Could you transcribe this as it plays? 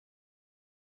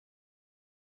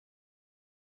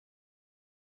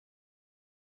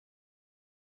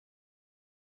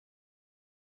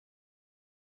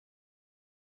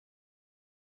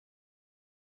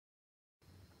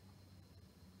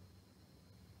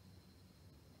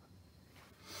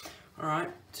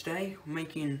Alright, today we're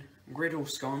making griddle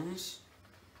scones.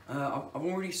 I've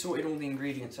already sorted all the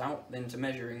ingredients out into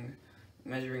measuring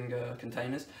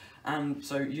containers, and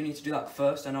so you need to do that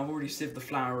first, and I've already sieved the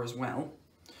flour as well.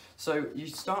 So you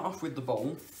start off with the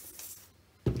bowl.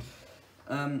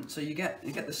 So you get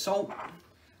the salt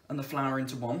and the flour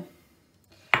into one,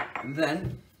 and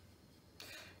then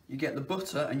you get the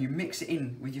butter and you mix it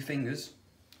in with your fingers,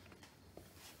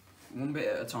 one bit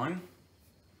at a time,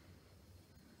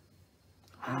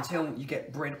 until you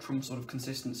get breadcrumb sort of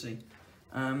consistency.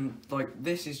 Like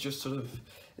this is just sort of,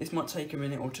 this might take a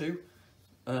minute or two.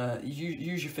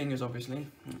 Use your fingers obviously,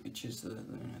 which is the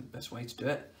best way to do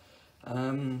it.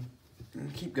 And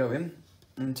keep going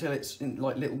until it's in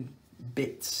like little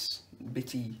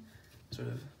bitty sort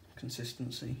of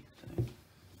consistency.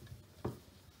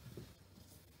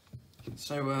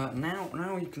 So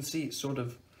now you can see it's sort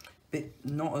of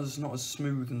not as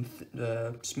smooth and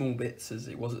small bits as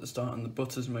it was at the start, and the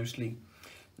butter's mostly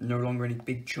no longer any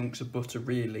big chunks of butter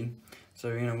really.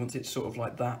 So you know, once it's sort of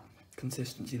like that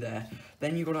consistency there,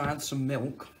 then you've got to add some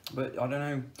milk, but I don't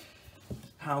know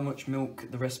how much milk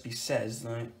the recipe says.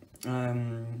 Like,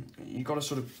 you've got to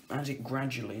sort of add it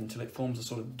gradually until it forms a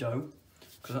sort of dough,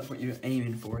 because that's what you're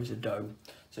aiming for, is a dough.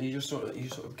 So you just sort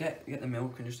of get the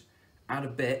milk and just add a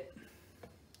bit,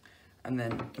 and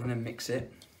then mix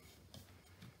it.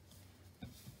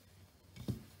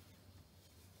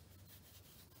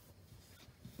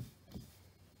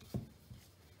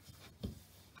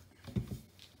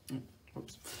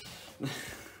 Oops.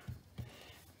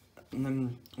 And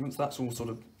then once that's all sort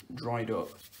of dried up,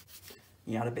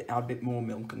 you add a bit more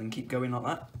milk, and then keep going like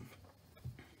that.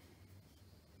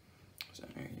 So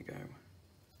there you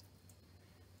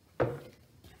go.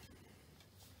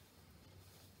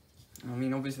 I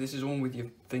mean, obviously this is all with your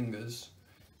fingers.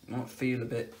 It might feel a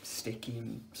bit sticky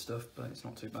and stuff, but it's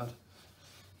not too bad.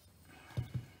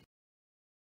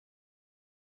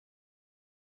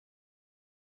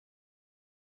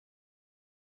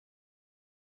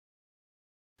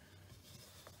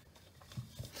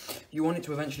 You want it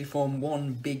to eventually form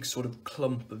one big sort of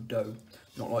clump of dough,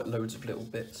 not like loads of little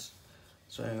bits.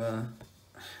 So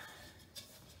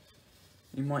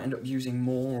you might end up using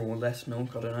more or less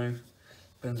milk, I don't know.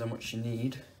 Depends how much you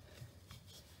need.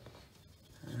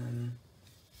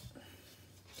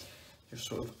 Just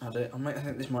sort of add it. I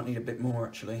think this might need a bit more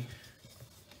actually.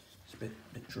 It's a bit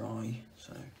dry,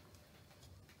 so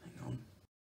hang on.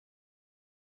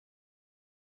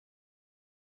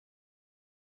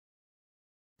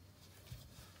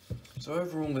 So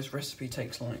overall this recipe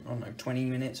takes like, I don't know, 20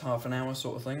 minutes, half an hour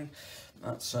sort of thing.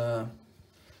 That's kind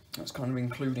of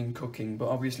including cooking, but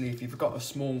obviously if you've got a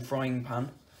small frying pan,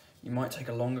 you might take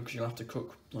a longer because you'll have to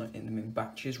cook like in them in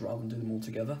batches rather than do them all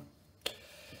together.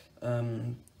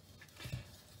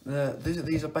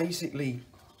 These are basically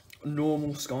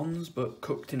normal scones but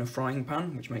cooked in a frying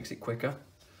pan, which makes it quicker.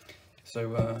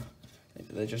 So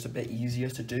they're just a bit easier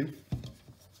to do.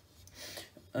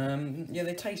 Yeah,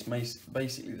 they taste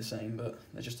basically the same, but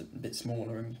they're just a bit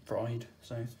smaller and fried.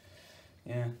 So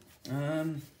yeah, a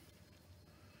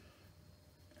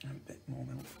bit more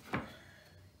milk,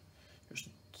 just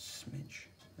a smidge.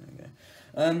 There we go.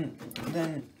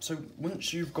 Then, so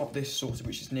once you've got this sorted,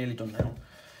 which is nearly done now,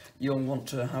 you'll want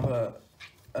to have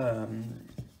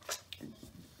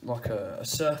like a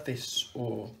surface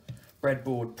or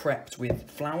breadboard prepped with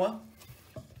flour.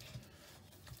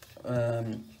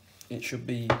 It should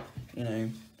be, you know,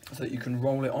 so that you can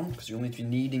roll it on, because you'll need to be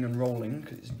kneading and rolling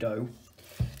because it's dough.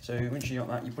 So once you got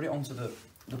that, you put it onto the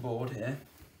board here,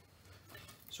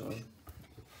 sort of.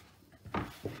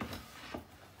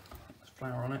 There's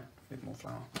flour on it, a bit more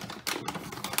flour.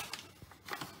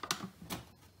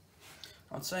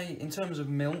 I'd say in terms of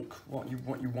milk, what you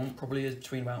want probably is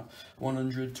between about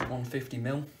 100 to 150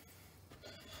 ml.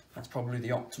 That's probably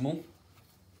the optimal.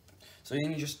 So then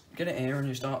you just get it here and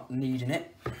you start kneading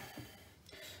it.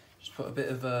 Just put a bit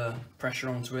of pressure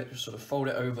onto it, just sort of fold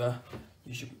it over,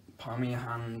 use your palm of your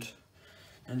hand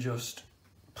and just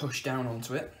push down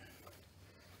onto it.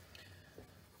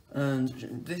 And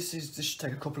this should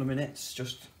take a couple of minutes,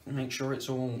 just make sure it's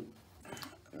all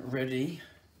ready.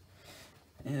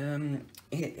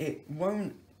 It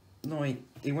won't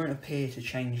appear to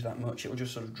change that much, it will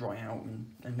just sort of dry out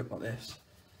and end up like this.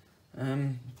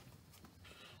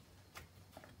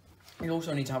 You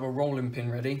also need to have a rolling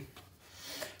pin ready,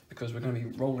 because we're going to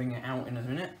be rolling it out in a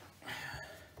minute.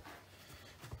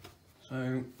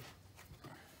 So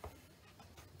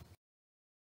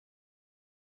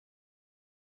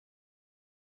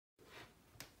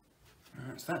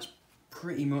that's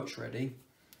pretty much ready.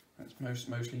 That's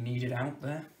mostly kneaded out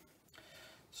there.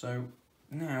 So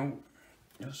now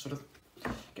just sort of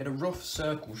get a rough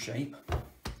circle shape,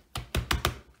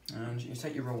 and you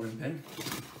take your rolling pin,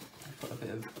 put a bit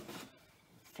of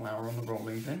flour on the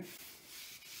rolling pin,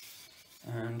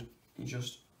 and you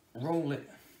just roll it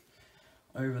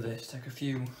over this. Take a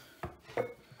few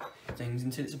things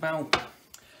until it's about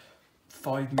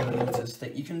 5 millimeters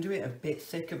thick. You can do it a bit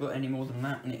thicker, but any more than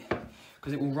that, and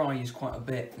because it will rise quite a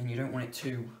bit, and you don't want it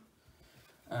too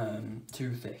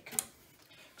thick,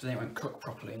 because then it won't cook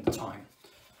properly in the time.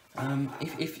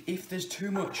 If there's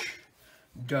too much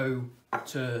dough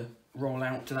to roll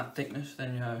out to that thickness,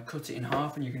 then cut it in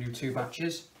half, and you can do 2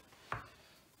 batches.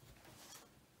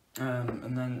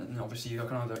 And then obviously you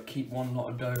can either keep one lot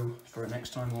of dough for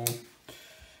next time, or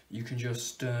you can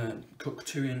just cook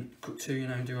two, you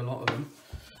know, and do a lot of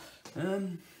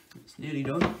them. It's nearly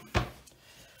done.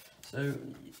 So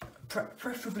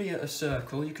preferably at a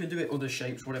circle. You can do it other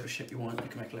shapes, whatever shape you want. You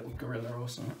can make a little gorilla or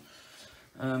something.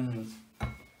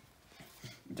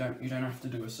 You don't have to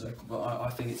do a circle, but I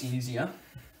think it's easier.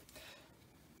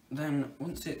 Then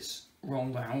once it's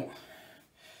rolled out,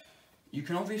 you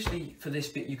can obviously, for this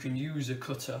bit, you can use a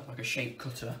cutter, like a shape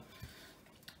cutter,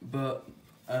 but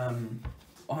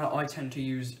I tend to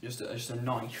use just a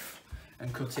knife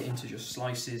and cut it into just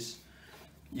slices.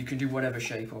 You can do whatever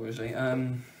shape, obviously,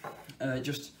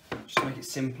 just to make it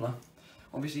simpler.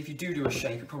 Obviously, if you do a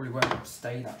shape, it probably won't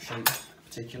stay that shape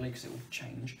particularly, because it will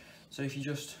change. So if you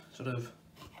just sort of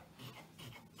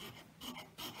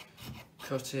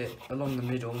cut it along the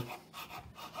middle,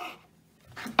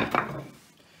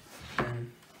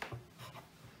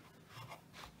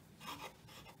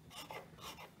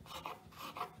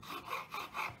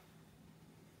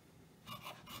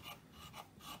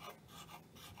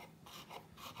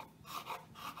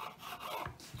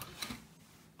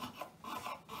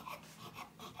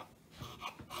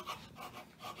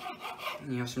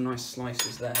 then you have some nice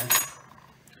slices there,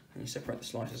 and you separate the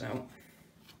slices out.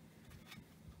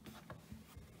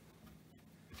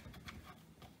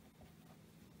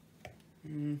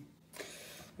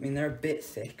 I mean, they're a bit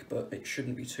thick, but it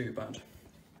shouldn't be too bad.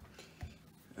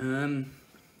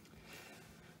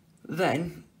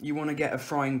 Then you want to get a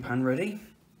frying pan ready.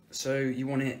 So you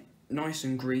want it nice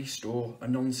and greased, or a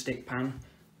non-stick pan,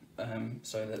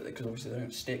 so that, because obviously they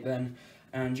don't stick then.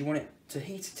 And you want it to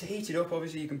heat it up.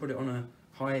 Obviously you can put it on a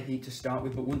higher heat to start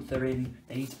with, but once they're in,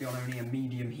 they need to be on only a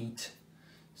medium heat,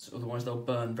 so otherwise they'll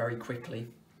burn very quickly.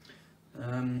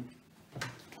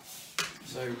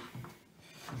 So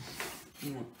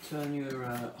you want to turn your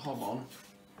hob on,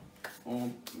 or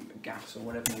gas, or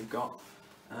whatever you've got.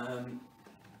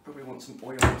 Probably want some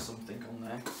oil or something on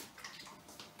there.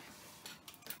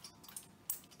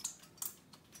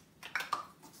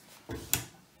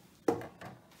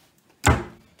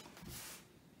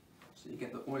 So you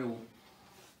get the oil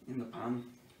in the pan,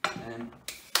 and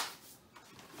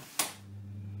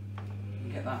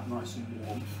you get that nice and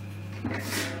warm.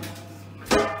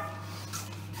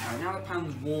 Now the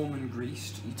pan's warm and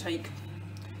greased, you take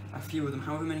a few of them,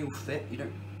 however many will fit,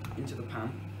 into the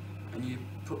pan, and you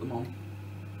put them on,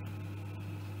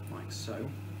 like so.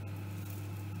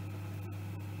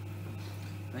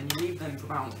 Then you leave them for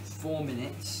about 4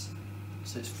 minutes,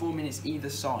 so it's 4 minutes either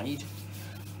side,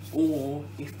 or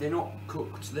if they're not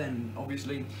cooked, then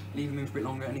obviously leave them in for a bit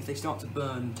longer, and if they start to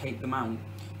burn, take them out.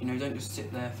 You know, don't just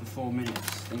sit there for 4 minutes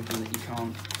thinking that you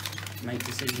can't make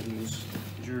decisions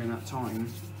during that time.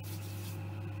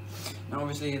 Now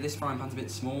obviously this frying pan's a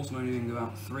bit small, so I'm only doing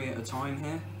about 3 at a time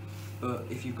here, but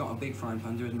if you've got a big frying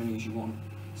pan, do as many as you want.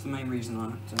 It's the main reason I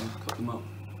had to cut them up.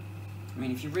 I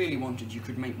mean, if you really wanted, you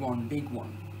could make one big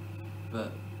one,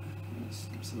 but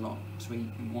it's a lot to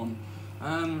eat in one.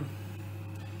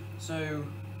 So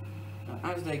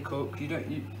as they cook,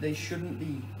 they shouldn't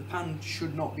be, the pan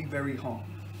should not be very hot,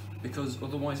 because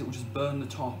otherwise it will just burn the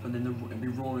top, and then it'll be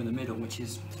raw in the middle, which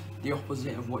is the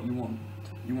opposite of what you want.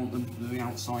 You want the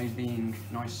outside being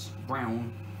nice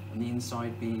brown and the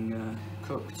inside being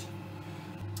cooked.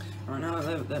 Alright, now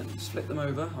they've split them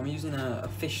over. I'm using a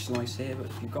fish slice here, but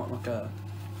if you've got like a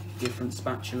different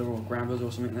spatula or grabbers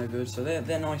or something, they're good. So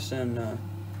they're nice, and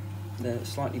they're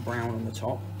slightly brown on the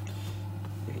top.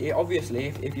 Obviously,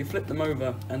 if you flip them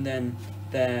over and then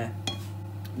they're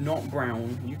not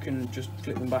brown, you can just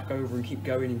flip them back over and keep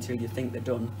going until you think they're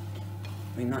done.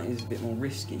 I mean, that is a bit more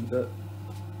risky, but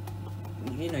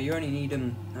you know, you only need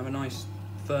them to have a nice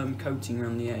firm coating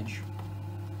around the edge.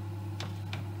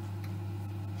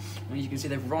 And as you can see,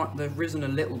 they've risen a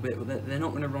little bit, but they're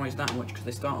not going to rise that much because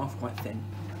they start off quite thin.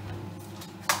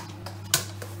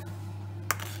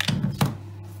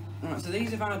 Alright, so these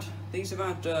have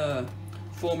had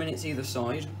 4 minutes either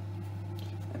side.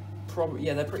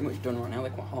 They're pretty much done right now. They're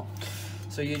quite hot.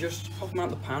 So you just pop them out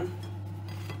of the pan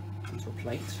into a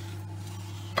plate.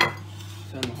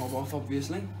 Turn the hob off,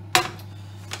 obviously.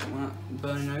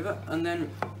 Burning over, and then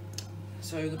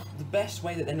so the best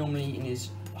way that they're normally eaten is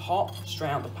hot, straight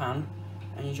out the pan,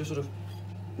 and you just sort of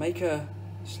make a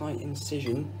slight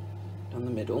incision down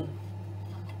the middle.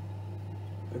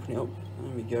 Open it up.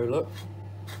 There we go. Look.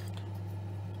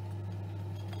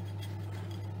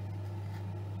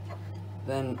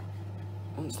 Then,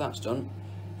 once that's done,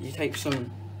 you take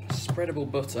some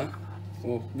spreadable butter,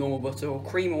 or normal butter, or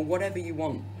cream, or whatever you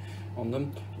want on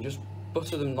them, and just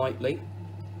butter them lightly.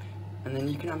 And then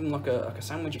you can have them like a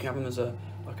sandwich. You can have them as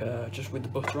just with the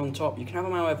butter on top. You can have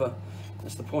them however.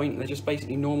 That's the point. They're just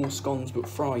basically normal scones but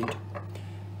fried.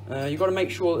 You've got to make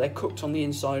sure that they're cooked on the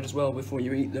inside as well before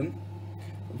you eat them.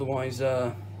 Otherwise,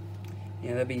 yeah,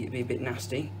 they'll be a bit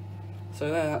nasty.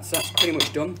 So that's pretty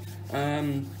much done.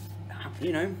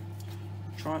 You know,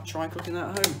 try cooking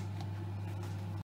that at home.